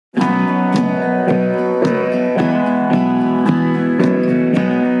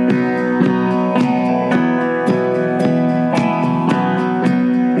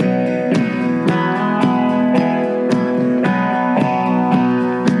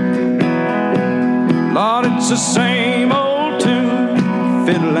It's the same old tune,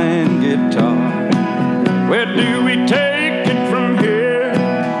 fiddle and guitar. Where do we take it from here?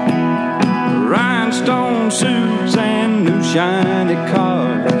 Rhinestone suits and new shiny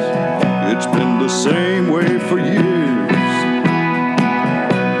cars. It's been the same way for years.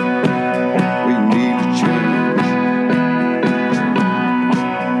 We need to change.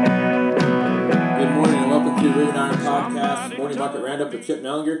 Good morning and welcome to the River Iron Podcast, Morning Bucket Roundup with Chip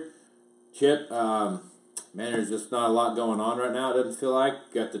Nellinger. Chip, man, there's just not a lot going on right now, it doesn't feel like.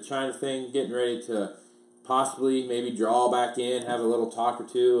 Got the China thing getting ready to possibly maybe draw back in, have a little talk or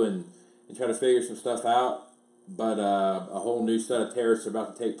two, and try to figure some stuff out. But a whole new set of tariffs are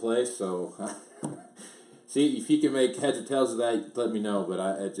about to take place, so see, if you can make heads or tails of that, let me know,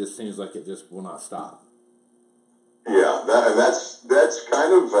 but it just seems like it just will not stop. Yeah, that's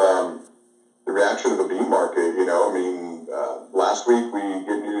kind of the reaction of the bean market, you know. I mean, last week we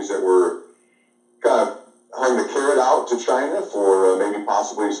get news that we're kind of hung the carrot out to China for maybe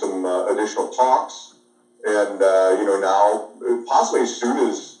possibly some additional talks. And, now possibly as soon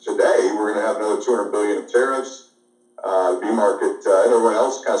as today, we're going to have another $200 billion of tariffs. Bean market, and everyone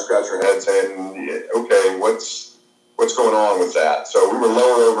else kind of scratching their heads saying, okay, what's going on with that? So we were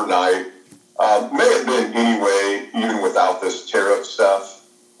lower overnight. May have been anyway, even without this tariff stuff.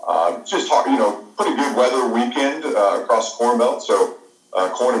 Just, pretty good weather weekend across the Corn Belt. So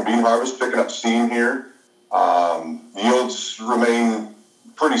corn and bean harvest picking up steam here. Yields remain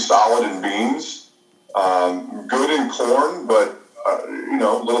pretty solid in beans. Good in corn, but,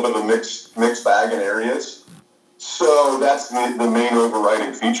 a little bit of a mixed bag in areas. So that's the main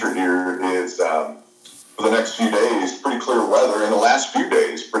overriding feature here is for the next few days, pretty clear weather. In the last few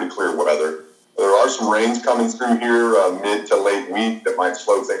days, pretty clear weather. There are some rains coming through here mid to late week that might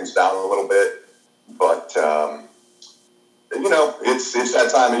slow things down a little bit. But, it's that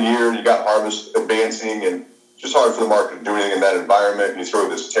time of year. You got harvest advancing, and it's just hard for the market to do anything in that environment. You throw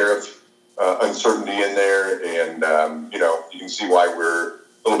this tariff uncertainty in there, and, you can see why we're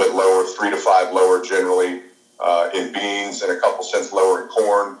a little bit lower, 3 to 5 lower generally in beans and a couple cents lower in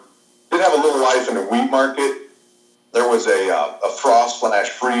corn. Did have a little life in the wheat market. There was a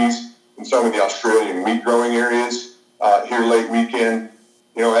frost/freeze in some of the Australian wheat growing areas here late weekend.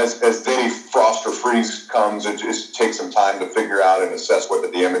 As any frost or freeze comes, it just takes some time to figure out and assess what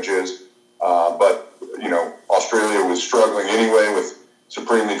the damage is. But Australia was struggling anyway with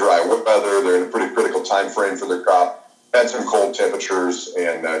supremely dry weather. They're in a pretty critical time frame for their crop. Had some cold temperatures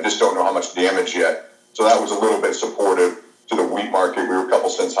and just don't know how much damage yet. So that was a little bit supportive to the wheat market. We were a couple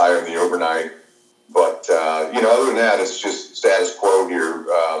cents higher in the overnight. But, other than that, it's just status quo here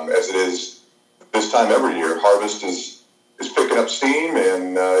as it is this time every year. Harvest is picking up steam,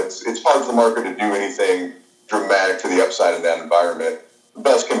 and it's hard for the market to do anything dramatic to the upside in that environment. The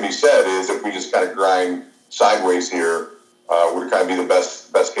best can be said is if we just kind of grind sideways here, would kind of be the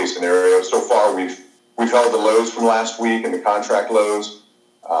best case scenario. So far, we've held the lows from last week and the contract lows.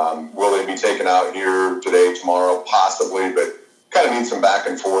 Will they be taken out here today, tomorrow? Possibly, but kind of need some back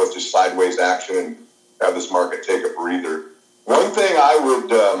and forth, just sideways action, and have this market take a breather. One thing I would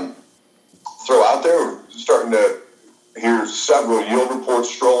throw out there, we're starting to hear several yield reports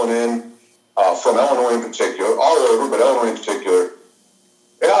strolling in from Illinois in particular, all over, but Illinois in particular.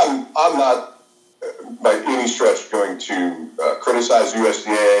 And I'm not by any stretch going to criticize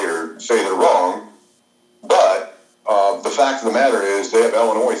USDA or say they're wrong, but the fact of the matter is they have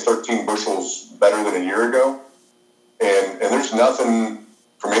Illinois 13 bushels better than a year ago, and there's nothing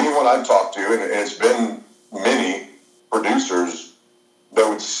from anyone I've talked to, and it's been many producers that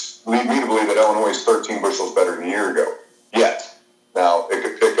would lead me to believe that Illinois is 13 bushels better than a year ago. Yet, now it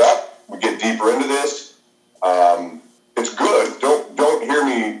could pick up. We get deeper into this. It's good. Don't hear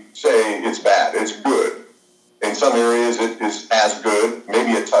me say it's bad. It's good. In some areas, it is as good,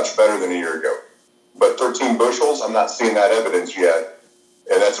 maybe a touch better than a year ago. But 13 bushels, I'm not seeing that evidence yet,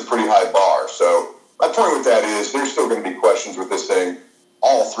 and that's a pretty high bar. So my point with that is there's still going to be questions with this thing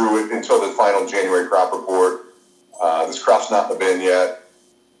all through it until the final January crop report. This crop's not in the bin yet.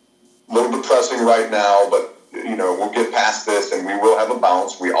 A little depressing right now, but we'll get past this, and we will have a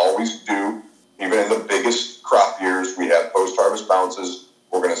bounce. We always do. Even in the biggest crop years, we have post-harvest bounces.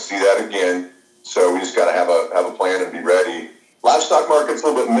 We're going to see that again. So we just got to have a plan and be ready. Livestock market's a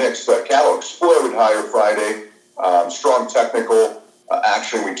little bit mixed. Cattle exploded higher Friday. Strong technical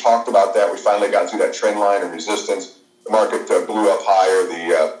action. We talked about that. We finally got through that trend line of resistance. The market blew up higher.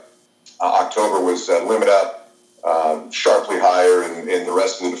 The October was limit up, sharply higher in the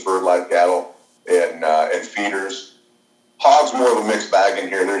rest of the deferred live cattle and feeders. Hogs more of a mixed bag in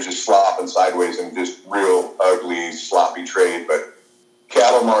here. They're just flopping sideways and just real ugly, sloppy trade. But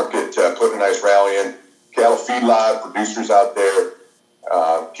cattle market putting a nice rally in. cattle feedlot producers out there,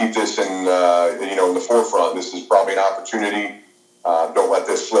 keep this in the forefront. This is probably an opportunity. Don't let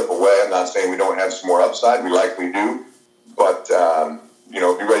this slip away. I'm not saying we don't have some more upside. We likely do, but be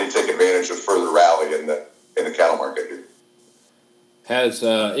ready to take advantage of further rally in the cattle market here. Has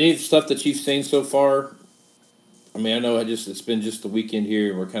any stuff that you've seen so far? I mean, I know it's been just the weekend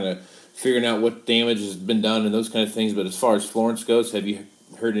here, and we're kind of figuring out what damage has been done and those kind of things. But as far as Florence goes, have you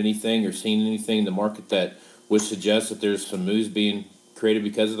heard anything or seen anything in the market that would suggest that there's some moves being created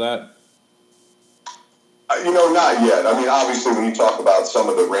because of that? Not yet. I mean, obviously, when you talk about some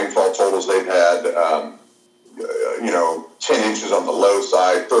of the rainfall totals they've had, 10 inches on the low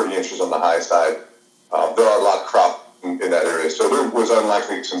side, 30 inches on the high side, there are a lot of crop in that area. So there was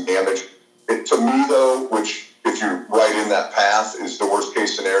unlikely some damage. To me, though, which if you're right in that path is the worst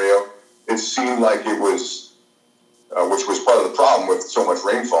case scenario, it seemed like it was, which was part of the problem with so much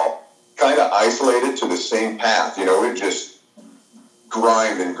rainfall, kind of isolated to the same path. It just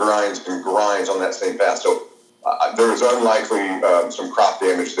grinds and grinds and grinds on that same path. So there is unlikely some crop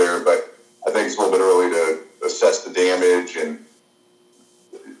damage there, but I think it's a little bit early to assess the damage. And,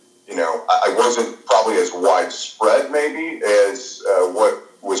 I wasn't probably as widespread maybe as what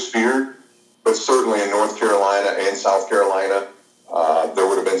was feared, but certainly in North Carolina and South Carolina, there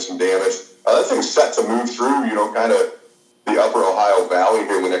would have been some damage. That thing's set to move through, kind of the upper Ohio Valley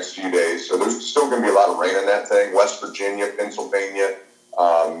here in the next few days. So there's still going to be a lot of rain in that thing. West Virginia, Pennsylvania,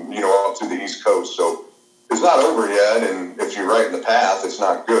 up to the East Coast. So it's not over yet. And if you're right in the path, it's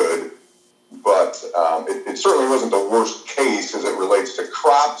not good. But it certainly wasn't the worst case as it relates to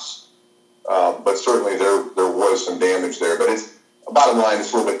crops. But certainly there was some damage there. But bottom line,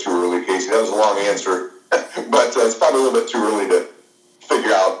 it's a little bit too early, Casey. That was a long answer. But it's probably a little bit too early to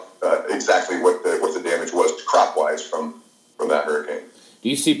figure out exactly what the damage was crop-wise from that hurricane. Do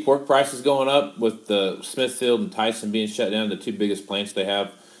you see pork prices going up with the Smithfield and Tyson being shut down, the two biggest plants they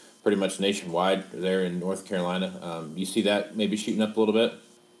have pretty much nationwide there in North Carolina? You see that maybe shooting up a little bit?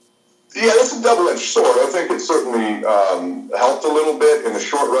 Yeah, that's a double-edged sword. I think it certainly helped a little bit in the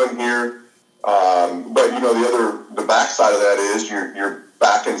short run here. But, the backside of that is you're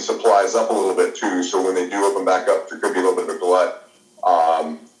backing supplies up a little bit too. So when they do open back up, there could be a little bit of a glut.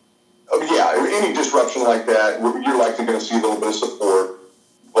 Any disruption like that, you're likely going to see a little bit of support.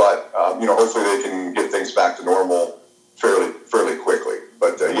 But, hopefully they can get things back to normal fairly quickly.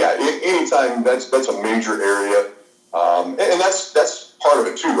 But, anytime that's a major area. And that's part of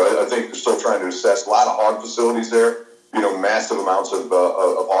it too. I think they're still trying to assess a lot of hog facilities there. Massive amounts of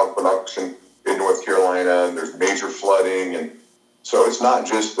hog production in North Carolina, and there's major flooding, and so it's not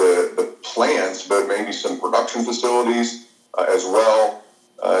just the plants, but maybe some production facilities as well.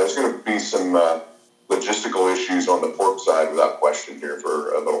 There's going to be some logistical issues on the pork side without question here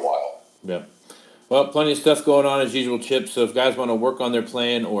for a little while. Yeah. Well, plenty of stuff going on as usual, Chip. So if guys want to work on their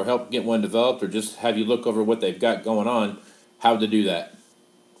plan or help get one developed or just have you look over what they've got going on, how to do that?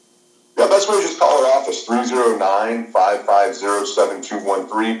 Yeah, best way to just call our office,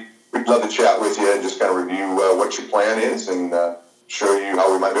 309-550-7213. We'd love to chat with you and just kind of review what your plan is and show you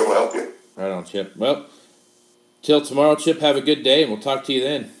how we might be able to help you. Right on, Chip. Well, till tomorrow, Chip, have a good day, and we'll talk to you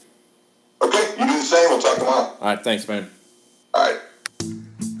then. Okay, you do the same. We'll talk tomorrow. All right, thanks, man. All right.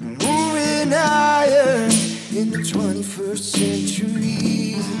 Moving higher in the 21st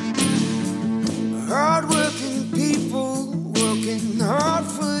century. Hard-working people working hard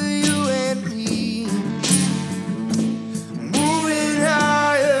for you and me. Moving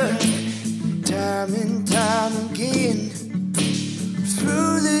higher, time and time again.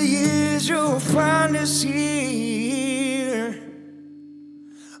 Through the years you'll find us here.